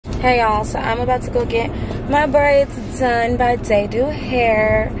Hey y'all, so I'm about to go get my braids done by Day Do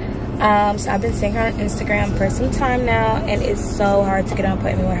Hair. So I've been seeing her on Instagram for some time now, and it's so hard to get an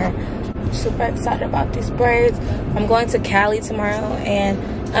appointment with her. I'm super excited about these braids. I'm going to Cali tomorrow, and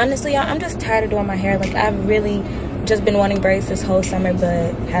honestly y'all, I'm just tired of doing my hair. Like, I've really just been wanting braids this whole summer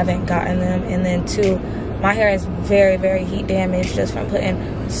but haven't gotten them. And then too, my hair is very, very heat damaged just from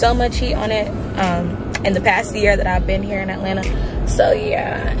putting so much heat on it in the past year that I've been here in Atlanta. So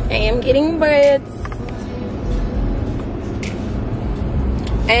yeah, I am getting braids.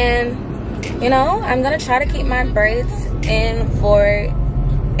 And you know, I'm gonna try to keep my braids in for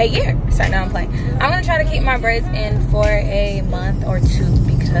a year. Sorry, now I'm playing. I'm gonna try to keep my braids in for a month or two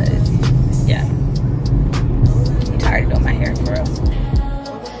because yeah, I'm tired of doing my hair for real.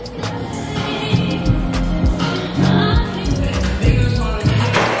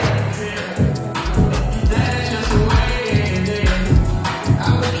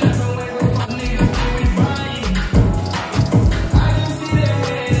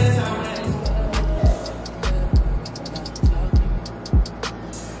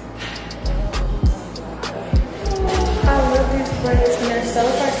 So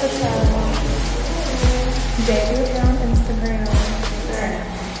versatile. Baby here on Instagram.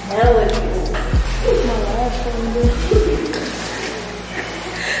 Hella cute. My last one.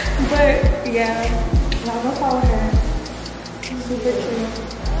 But yeah, I'm gonna follow her. Super cute.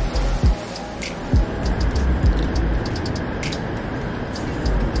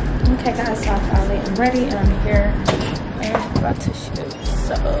 Okay guys, so I finally am ready and I'm here and I'm about to shoot.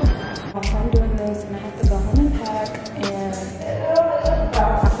 So I'm doing this and I have to go home and pack, and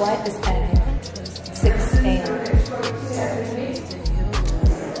my flight is at 6 a.m.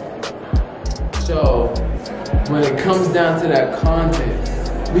 So when it comes down to that content,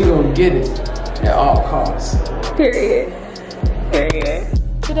 we gonna get it at all costs. Period. Period.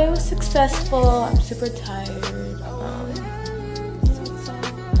 Today was successful. I'm super tired.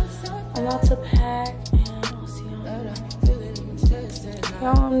 A lot to pack, and I'll see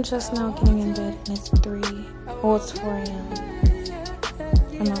y'all. I'm just now getting in bed, and it's 3. Well, it's 4 a.m.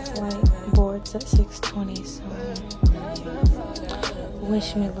 And my flight boards at 6:20, so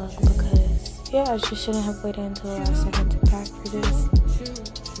wish me luck because yeah, I just shouldn't have waited until the last second to pack for this.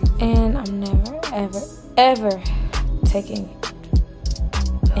 And I'm never, ever, ever taking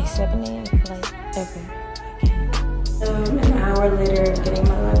a 7 a.m. flight ever again. An hour later, getting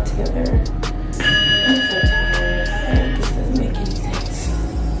my life together. I'm so tired. Like, this doesn't make any sense.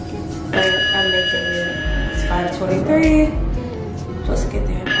 But I'm making it. It's 5:23. Supposed to get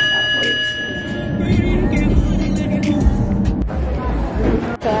there by 5:40.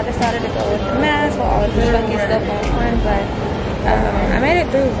 So I decided to go with the mask with all of the funky stuff on, but I made it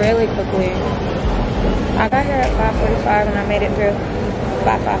through really quickly. I got here at 5:45 and I made it through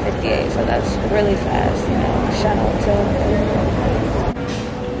by 5:58, so that's really fast, you know. Shout out to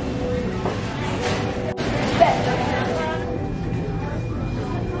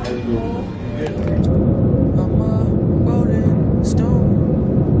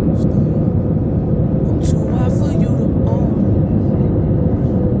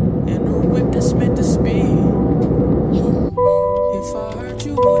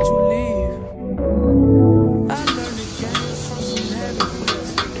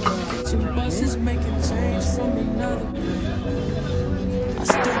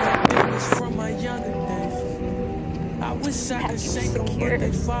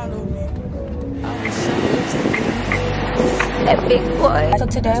that big boy. So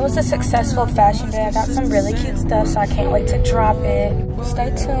today was a successful fashion day. I got some really cute stuff, so I can't wait to drop it. Stay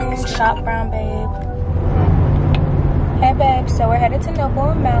tuned. Shop Brown Babe. Hey babe, so we're headed to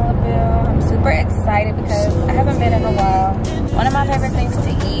Malibu in Malibu. I'm super excited because I haven't been in a while. One of my favorite things to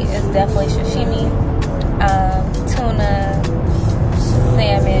eat is definitely sashimi, tuna,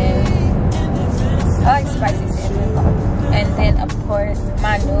 salmon. I like spicy salmon. And then of course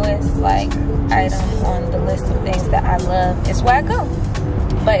my newest item on the list of things that I love is Wagyu.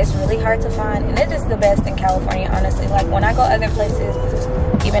 But it's really hard to find, and it is the best in California, honestly. Like when I go other places,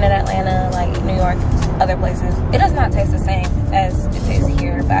 even in Atlanta, like New York, other places, it does not taste the same as it tastes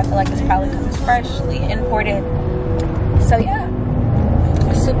here. But I feel like it's probably because it's freshly imported. So yeah,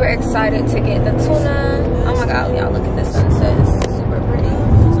 I'm super excited to get the tuna. Oh my god, y'all, look at this sunset. It's super pretty.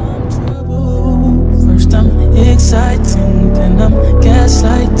 First I'm exciting, then I'm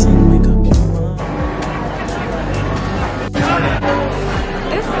gaslighting. Wake up your mind.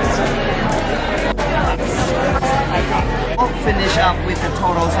 We'll finish up with the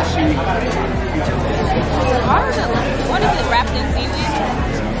total sashimi. What is it, wrapped in seaweed?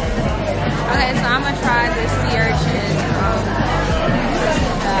 Okay, so I'm gonna try this sea urchin.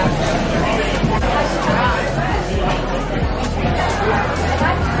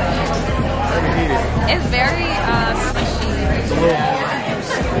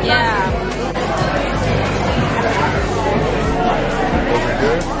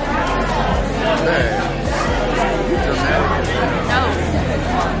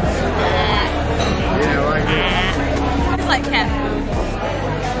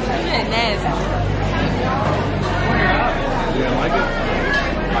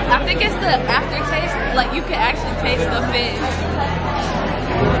 I think it's the aftertaste. Like you can actually taste the fish.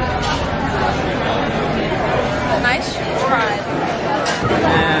 Nice try.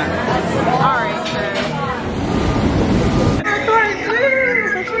 Yeah. Alright,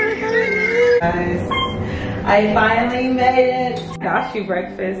 Guys, I finally made it. Got you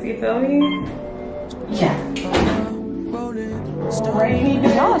breakfast, you feel me? Yeah.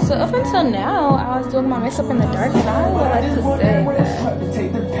 Y'all, so up until now, I was doing my makeup in the dark, and I would like to say,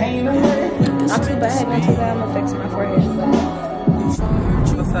 not too bad, not too bad. I'm gonna fix my forehead.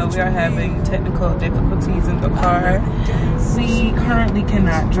 So we are having technical difficulties in the car. We currently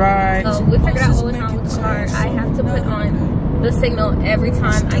cannot drive. So we figured out what was wrong with the car. I have to put on the signal every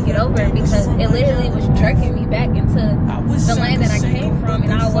time I get over because it literally was jerking me back into the lane that I came from,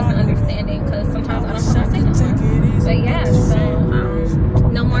 and I wasn't understanding because sometimes I don't have my signal. But yeah, so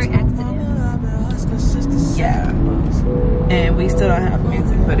no more accidents. Yeah. And we still don't have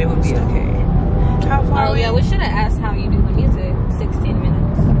music, but it will be okay. How far? Oh yeah, we should have asked how you do the music. 16 minutes.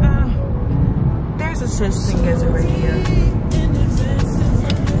 There's a such thing as a radio.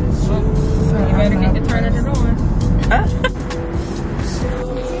 So you better get to turn it on.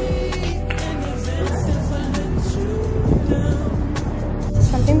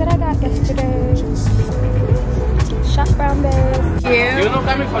 Something that I got yesterday. Shop brown bag. You know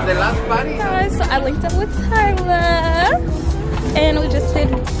coming for the last party? Guys, so I linked up with Tyler. And we just did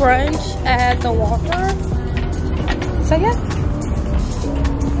brunch at the Walker. So yeah.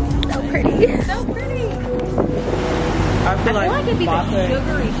 So pretty. So pretty. I feel like it'd be the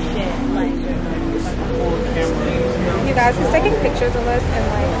sugary shit. Like, you guys, he's taking pictures of us and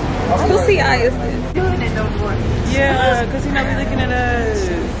like, whose CI is this? Doing it no more. yeah, because he not be looking at us.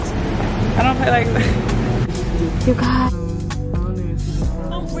 I don't play like that. You guys.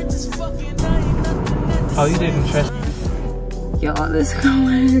 Oh, you didn't trust me. Y'all, this girl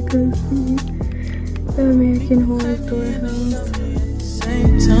wanted to go see the American Horror Story House.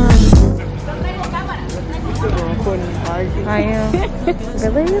 I am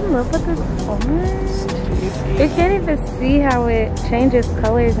really in love with this orange. You can't even see how it changes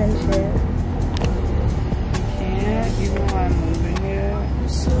colors and shit. Can't even while I'm moving here.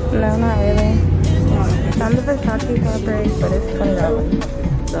 No, not really. Some of the Versace fabric, but it's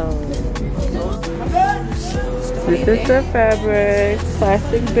 $20. So this is the fabric,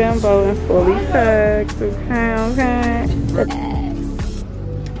 plastic bamboo and fully packed. Okay.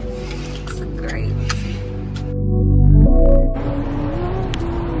 it's great.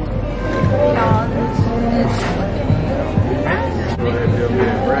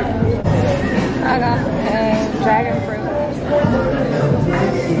 I got dragon fruit.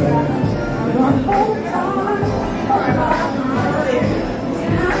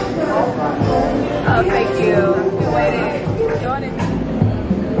 Oh, thank you. You waited.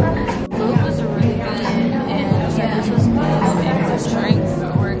 Food was really good, and service was good, and the drinks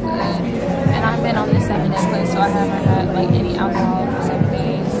were good. And I've been on this 7-day place, so I haven't had like any alcohol for 7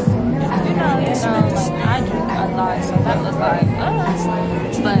 days. You know, like I drink a lot, so that was like,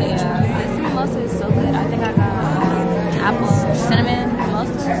 But yeah, this mimosa is so good. I think I got apple cinnamon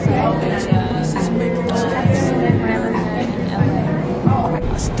mimosa. So yeah, whenever you're in LA.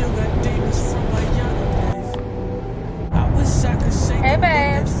 Hey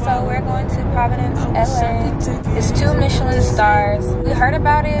babes, so we're going to Providence, LA. It's 2 Michelin stars. We heard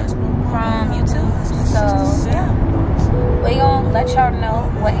about it from YouTube, so yeah. We gonna let y'all know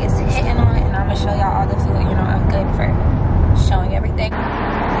what it's hitting on, and I'm gonna show y'all all the food. You know, I'm good for showing everything.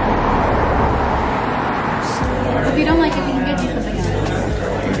 If you don't like it, we can get you something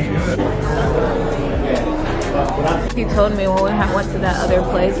else. He told me when we went to that other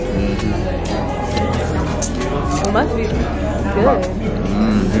place. It must be good.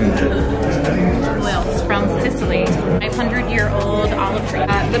 Oils from Sicily, 500-year-old olive tree.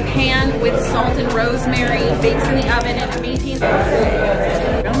 The pan with salt and rosemary bakes in the oven at 18 degrees.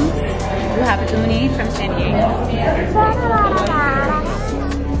 We have uni from San Diego.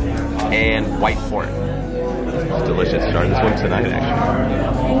 And white fork. It's delicious. Start this one tonight,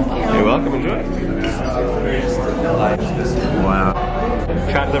 actually. Thank you. You're welcome. Enjoy. Wow.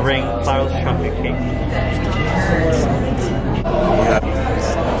 Chocolate ring, flourless chocolate cake.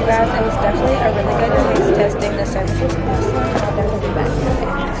 You guys, it was definitely a really good taste testing. The service was awesome. I'll definitely be back.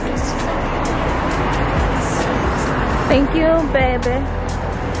 Thank you, baby.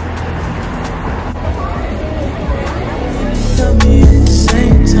 Good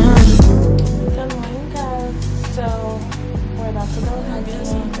morning, guys. So we're about to go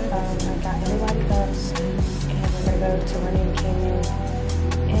hiking. I got everybody up, and we're gonna go to Running Canyon.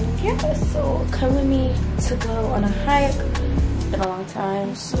 And yeah, so come with me to go on a hike. It's been a long time.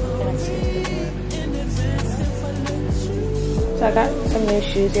 time. So I got some new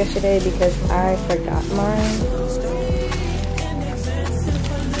shoes yesterday because I forgot mine.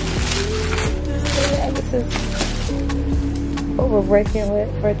 So yeah, this is what we're working with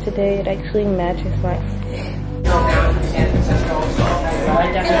for today. It actually matches my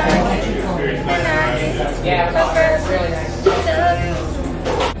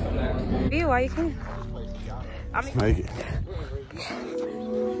why you can't? Make it.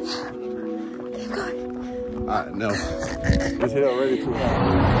 Keep going. No. It's here already too high.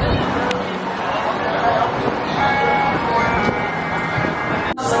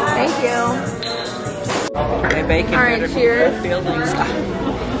 Thank you. Hey, bacon. All right, cheers. All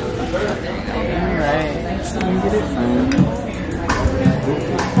right. Get it fun.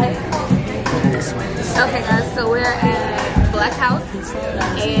 Okay, guys, so we're at Black House,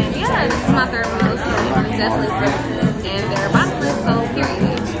 and yeah, this is my thermos. I'm definitely thirsty, and they're bottomless, so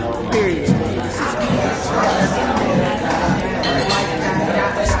period. Period.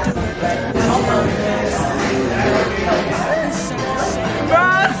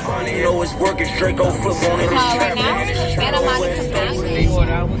 So right now, Santa Monica Mountain.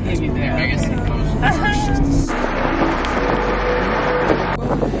 I will give you that.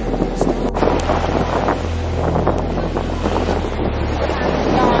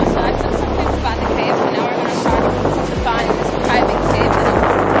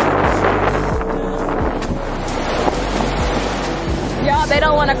 They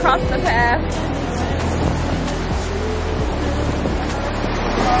don't want to cross the path.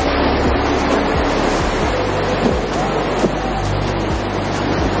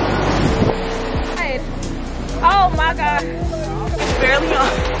 Oh my God. It's barely on.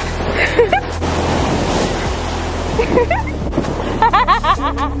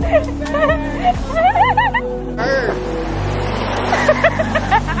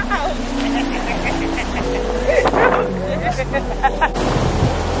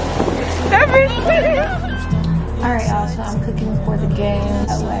 Alright, y'all, so I'm cooking for the game.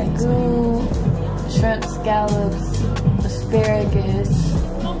 Wagyu, shrimp, scallops, asparagus,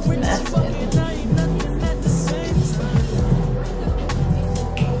 and that's it.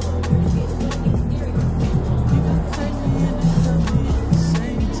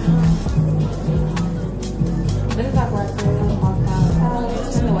 This is our Wagyu,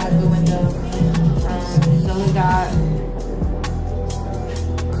 house in the Wagyu window. So we got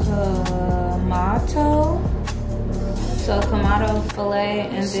Kamado filet,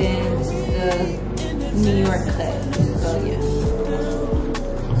 and then the New York cut. So yeah.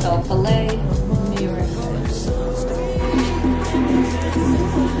 So filet, New York cut.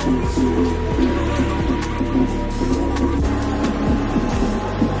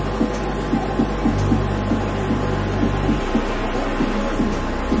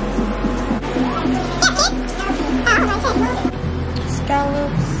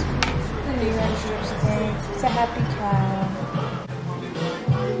 Scallops, the New York strip steak. It's a happy cow.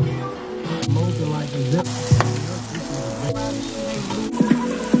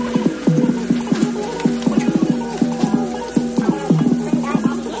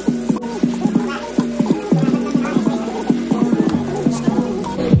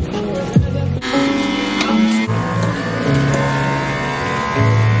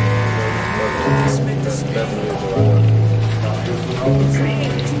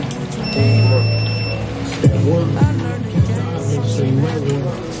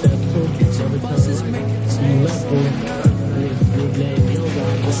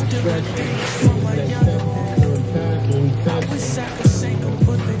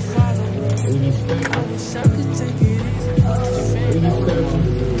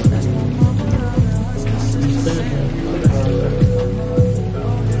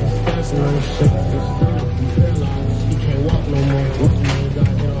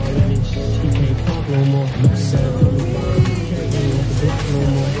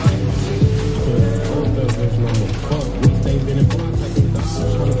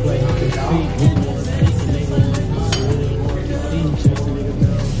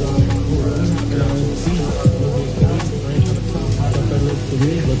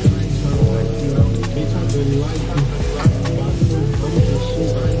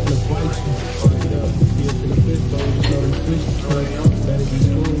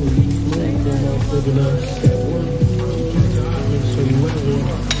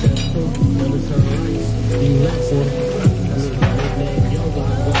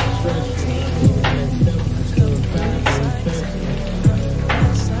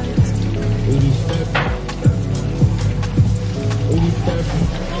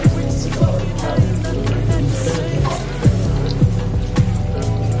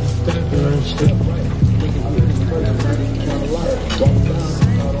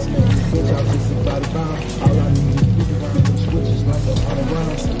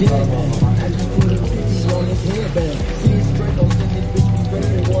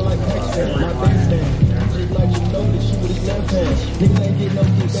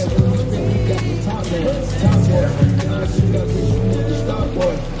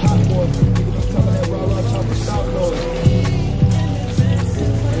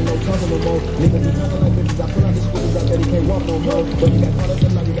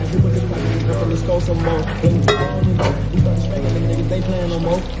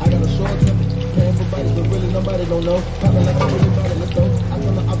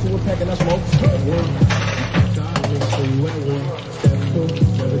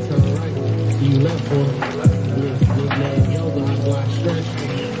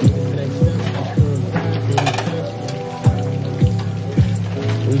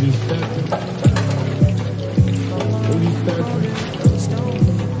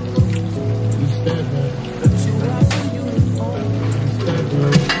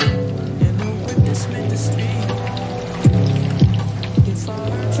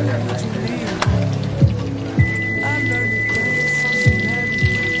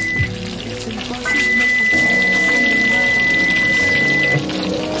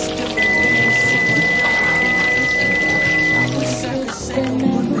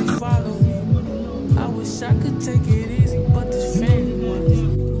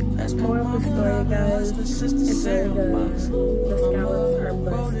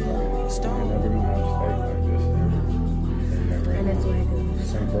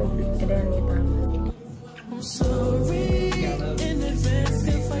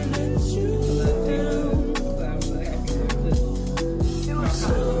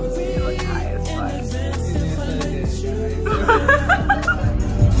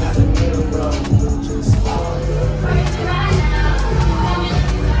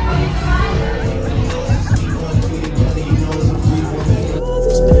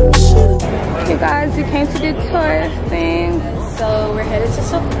 Guys, we came to do tourist things, so we're headed to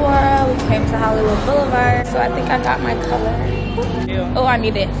Sephora. We came to Hollywood Boulevard, so I think I got my color. Oh, I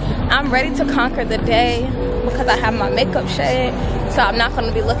need it. I'm ready to conquer the day because I have my makeup shade, so I'm not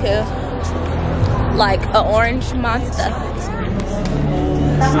gonna be looking like an orange monster.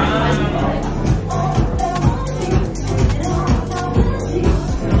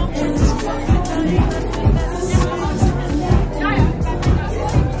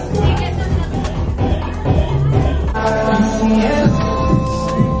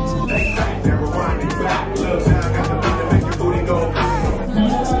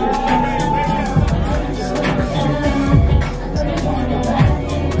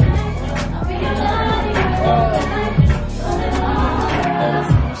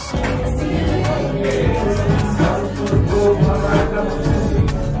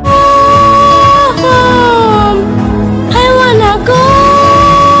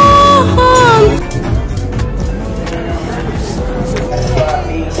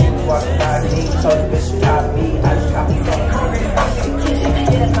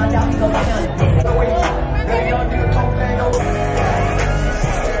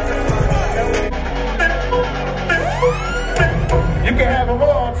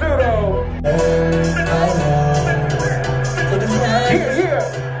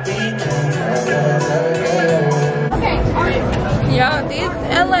 Yo, these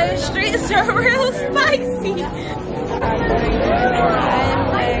LA streets are real spicy.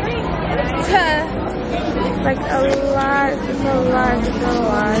 Like a lot, just a lot, just a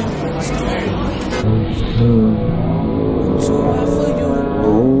lot.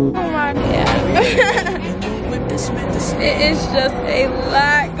 Oh my god. It is just a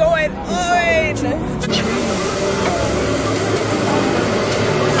lot going on.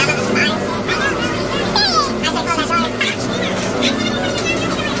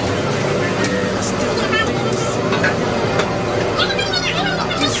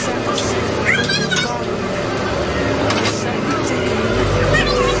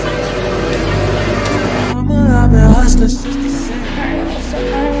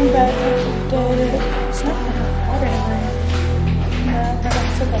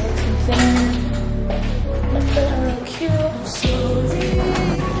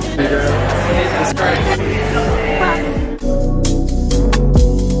 It's great.